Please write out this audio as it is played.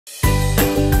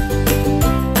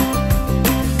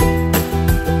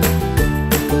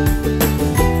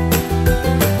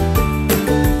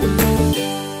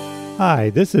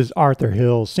Hi, this is Arthur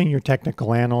Hill, Senior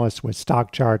Technical Analyst with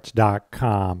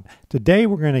StockCharts.com. Today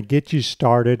we're going to get you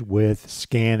started with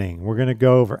scanning. We're going to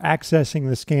go over accessing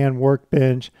the scan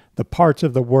workbench, the parts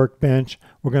of the workbench.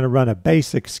 We're going to run a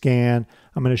basic scan.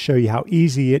 I'm going to show you how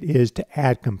easy it is to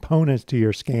add components to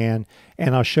your scan,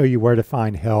 and I'll show you where to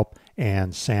find help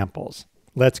and samples.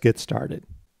 Let's get started.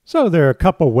 So there are a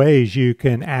couple ways you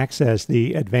can access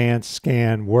the Advanced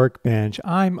Scan Workbench.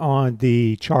 I'm on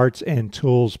the Charts and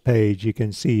Tools page you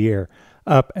can see here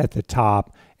up at the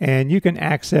top, and you can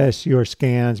access your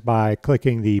scans by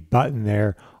clicking the button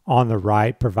there on the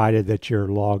right, provided that you're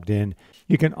logged in.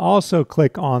 You can also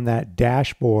click on that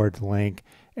dashboard link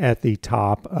at the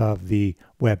top of the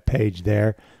web page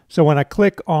there. So when I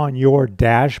click on your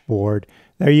dashboard,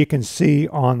 there you can see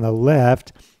on the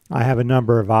left I have a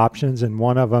number of options, and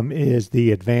one of them is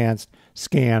the Advanced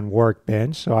Scan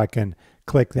Workbench, so I can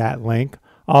click that link.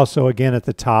 Also, again, at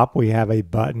the top, we have a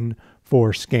button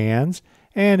for scans,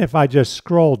 and if I just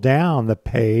scroll down the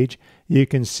page, you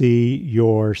can see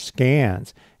your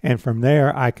scans. And from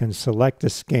there, I can select a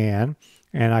scan,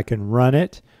 and I can run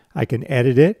it, I can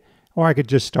edit it, or I could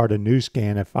just start a new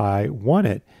scan if I want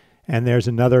it. And there's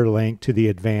another link to the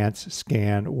Advanced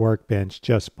Scan Workbench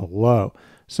just below.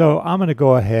 So I'm going to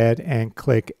go ahead and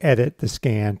click Edit the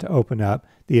Scan to open up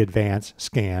the Advanced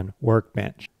Scan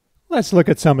Workbench. Let's look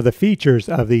at some of the features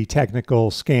of the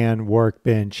Technical Scan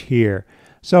Workbench here.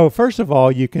 So first of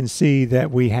all, you can see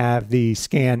that we have the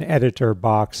Scan Editor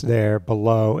box there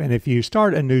below. And if you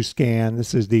start a new scan,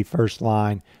 this is the first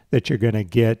line that you're going to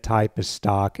get. Type is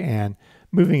stock, and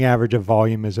moving average of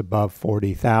volume is above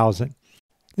 40,000.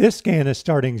 This scan is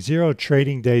starting 0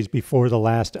 trading days before the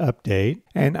last update,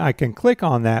 and I can click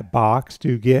on that box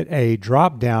to get a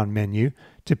drop-down menu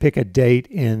to pick a date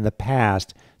in the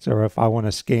past. So if I want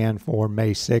to scan for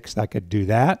May 6th, I could do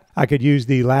that. I could use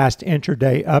the last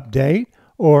intraday update,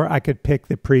 or I could pick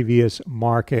the previous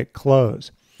market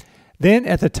close. Then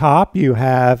at the top, you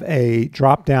have a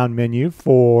drop-down menu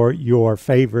for your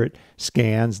favorite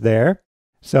scans there.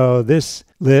 So this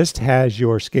list has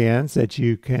your scans that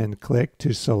you can click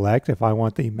to select. If I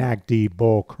want the MACD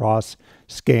Bull Cross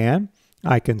scan,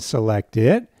 I can select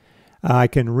it. I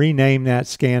can rename that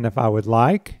scan if I would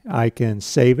like. I can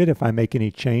save it if I make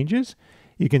any changes.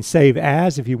 You can save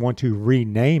as if you want to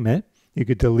rename it. You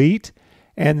could delete.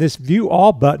 And this View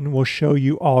All button will show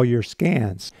you all your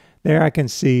scans. There I can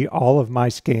see all of my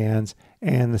scans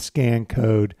and the scan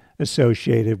code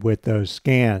associated with those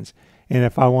scans. And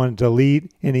if I want to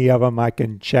delete any of them, I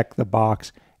can check the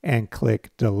box and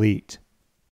click Delete.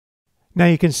 Now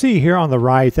you can see here on the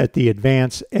right that the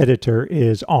Advanced Editor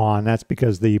is on. That's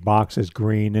because the box is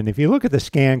green. And if you look at the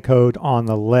scan code on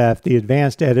the left, the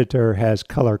Advanced Editor has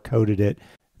color-coded it.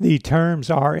 The terms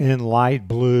are in light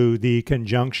blue, the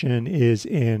conjunction is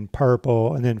in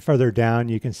purple, and then further down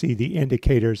you can see the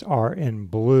indicators are in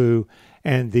blue,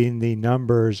 and then the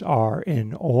numbers are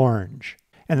in orange.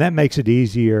 And that makes it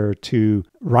easier to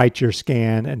write your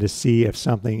scan and to see if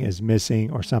something is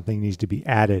missing or something needs to be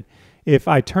added. If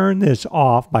I turn this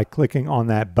off by clicking on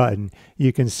that button,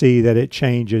 you can see that it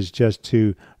changes just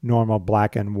to normal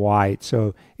black and white.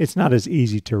 So it's not as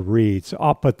easy to read. So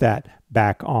I'll put that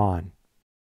back on.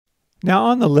 Now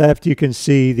on the left, you can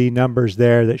see the numbers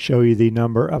there that show you the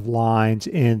number of lines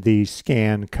in the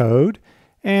scan code.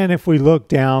 And if we look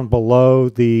down below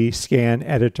the Scan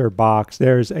Editor box,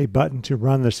 there's a button to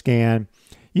run the scan.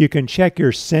 You can check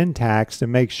your syntax to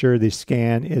make sure the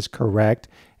scan is correct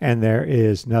and there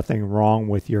is nothing wrong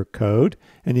with your code.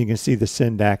 And you can see the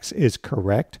syntax is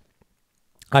correct.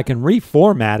 I can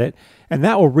reformat it, and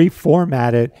that will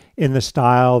reformat it in the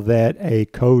style that a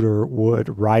coder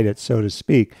would write it, so to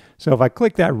speak. So if I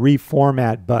click that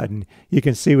reformat button, you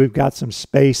can see we've got some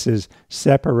spaces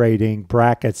separating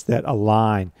brackets that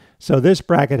align. So this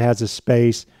bracket has a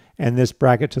space, and this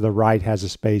bracket to the right has a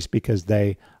space because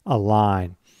they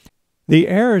align. The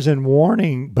Errors and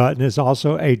Warning button is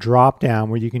also a drop-down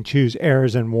where you can choose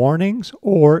errors and warnings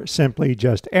or simply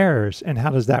just errors. And how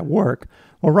does that work?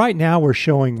 Well, right now we're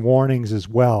showing warnings as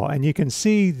well, and you can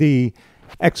see the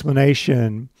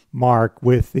explanation mark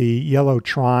with the yellow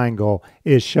triangle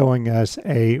is showing us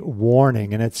a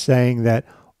warning, and it's saying that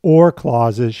OR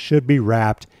clauses should be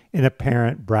wrapped in a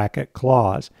parent bracket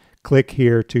clause. Click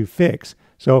here to fix.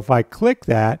 So if I click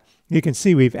that, you can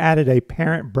see we've added a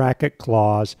parent bracket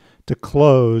clause to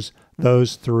close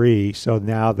those three, so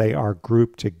now they are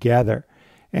grouped together.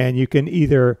 And you can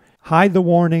either hide the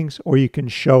warnings or you can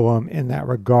show them in that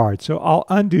regard. So I'll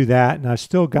undo that, and I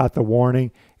still got the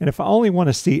warning. And if I only want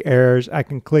to see errors, I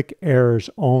can click Errors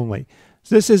Only.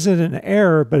 So this isn't an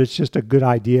error, but it's just a good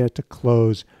idea to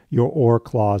close your OR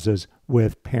clauses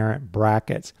with parent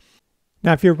brackets.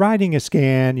 Now, if you're writing a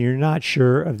scan, you're not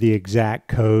sure of the exact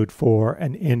code for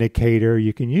an indicator,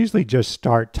 you can usually just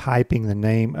start typing the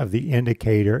name of the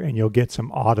indicator and you'll get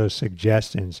some auto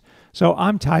suggestions. So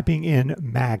I'm typing in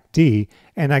MACD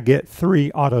and I get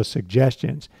 3 auto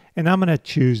suggestions, and I'm going to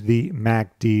choose the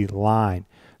MACD line.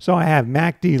 So I have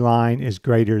MACD line is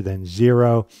greater than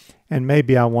 0, and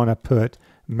maybe I want to put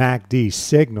MACD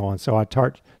signal, and so I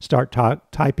start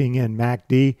typing in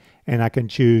MACD and I can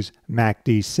choose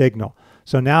MACD signal.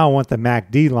 So now I want the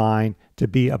MACD line to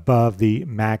be above the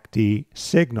MACD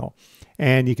signal.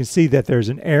 And you can see that there's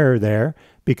an error there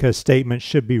because statements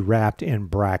should be wrapped in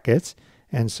brackets.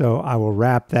 And so I will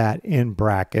wrap that in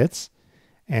brackets,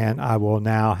 and I will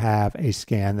now have a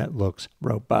scan that looks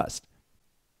robust.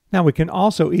 Now we can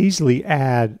also easily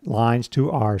add lines to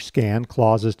our scan,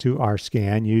 clauses to our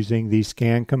scan, using the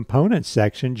Scan Components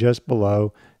section just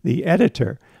below the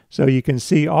editor. So you can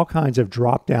see all kinds of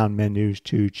drop-down menus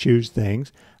to choose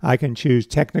things. I can choose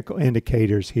technical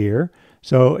indicators here.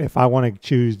 So if I want to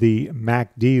choose the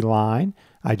MACD line,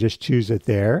 I just choose it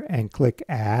there and click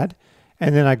Add.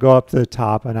 And then I go up to the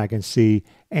top and I can see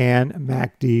and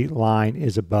MACD line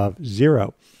is above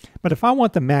 0. But if I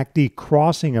want the MACD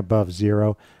crossing above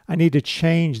 0, I need to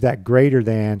change that greater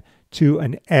than to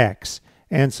an X.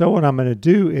 And so what I'm going to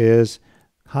do is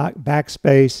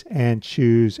backspace and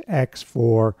choose X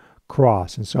for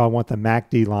cross. And so I want the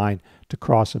MACD line to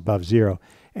cross above 0.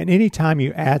 And anytime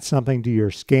you add something to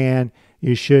your scan,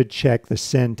 you should check the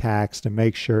syntax to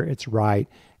make sure it's right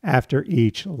after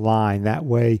each line. That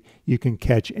way you can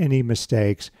catch any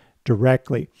mistakes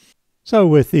directly. So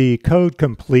with the code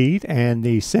complete and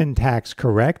the syntax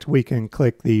correct, we can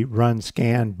click the Run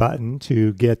Scan button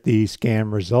to get the scan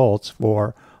results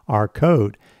for our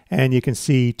code. And you can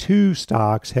see 2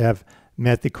 stocks have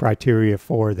met the criteria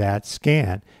for that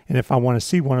scan. And if I want to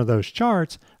see one of those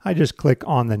charts, I just click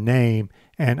on the name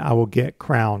and I will get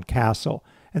Crown Castle.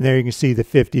 And there you can see the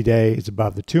 50-day is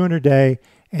above the 200-day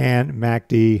and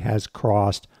MACD has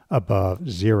crossed above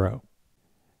 0.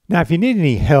 Now, if you need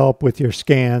any help with your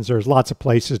scans, there's lots of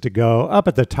places to go. Up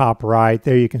at the top right,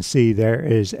 there you can see there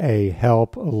is a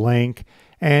help link.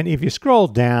 And if you scroll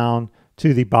down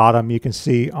to the bottom, you can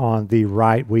see on the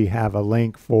right we have a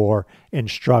link for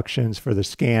instructions for the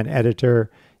scan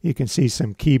editor. You can see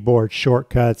some keyboard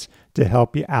shortcuts to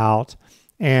help you out.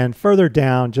 And further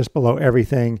down, just below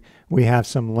everything, we have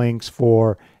some links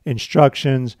for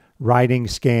instructions, writing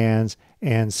scans,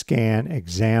 and scan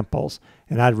examples.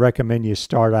 And I'd recommend you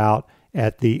start out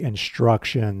at the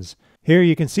instructions. Here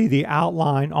you can see the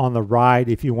outline on the right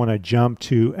if you want to jump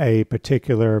to a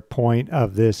particular point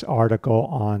of this article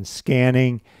on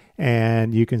scanning,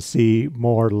 and you can see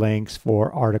more links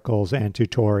for articles and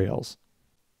tutorials.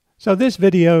 So this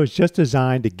video is just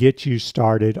designed to get you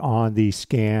started on the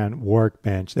Scan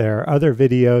Workbench. There are other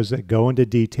videos that go into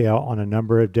detail on a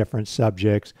number of different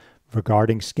subjects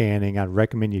regarding scanning. I'd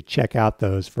recommend you check out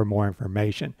those for more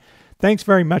information. Thanks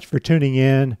very much for tuning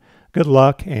in. Good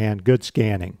luck and good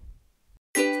scanning.